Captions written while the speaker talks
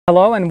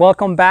Hello and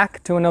welcome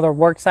back to another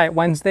Worksite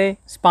Wednesday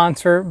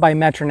sponsored by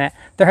Metronet.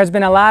 There has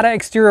been a lot of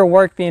exterior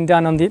work being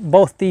done on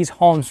both these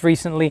homes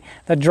recently.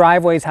 The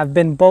driveways have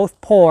been both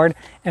poured,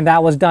 and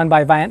that was done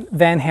by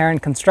Van Haren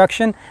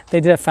Construction. They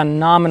did a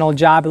phenomenal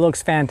job. It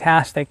looks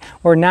fantastic.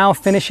 We're now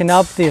finishing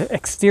up the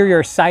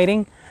exterior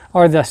siding,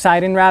 or the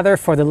siding rather,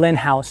 for the Lynn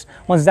house.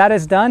 Once that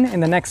is done, in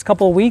the next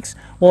couple of weeks,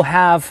 we'll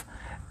have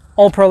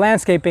All Pro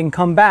Landscaping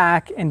come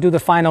back and do the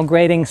final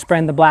grading,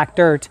 spreading the black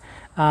dirt.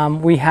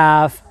 We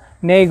have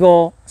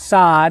Nagel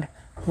sod.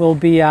 We'll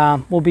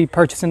be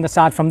purchasing the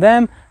sod from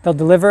them. They'll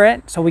deliver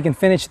it so we can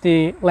finish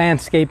the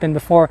landscaping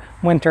before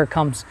winter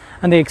comes.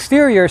 On the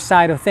exterior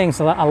side of things,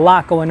 a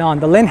lot going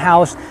on. The Lynn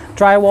house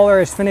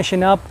drywaller is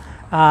finishing up,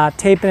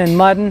 taping and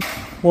mudding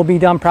will be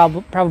done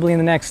probably in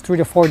the next 3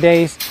 to 4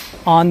 days.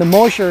 On the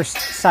Mosher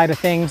side of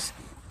things,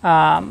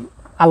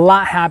 a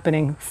lot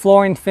happening.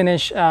 Flooring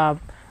finish,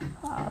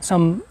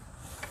 some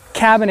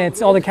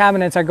cabinets, all the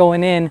cabinets are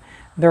going in.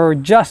 They're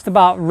just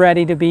about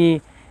ready to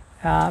be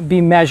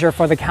measured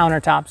for the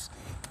countertops.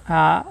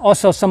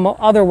 Also, some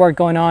other work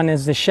going on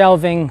is the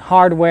shelving,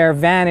 hardware,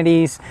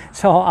 vanities.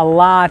 So a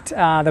lot,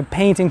 the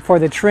painting for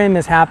the trim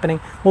is happening.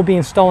 We'll be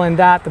installing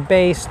that, the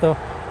base,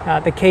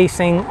 the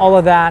casing, all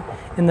of that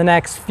in the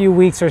next few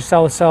weeks or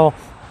so. So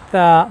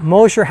the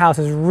Mosher house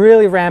is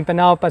really ramping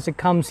up as it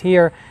comes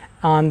here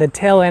on the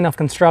tail end of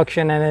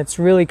construction, and it's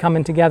really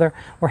coming together.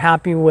 We're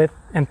happy with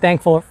and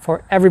thankful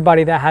for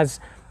everybody that has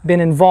been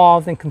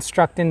involved in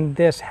constructing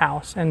this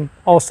house, and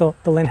also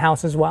the Lynn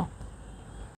house as well.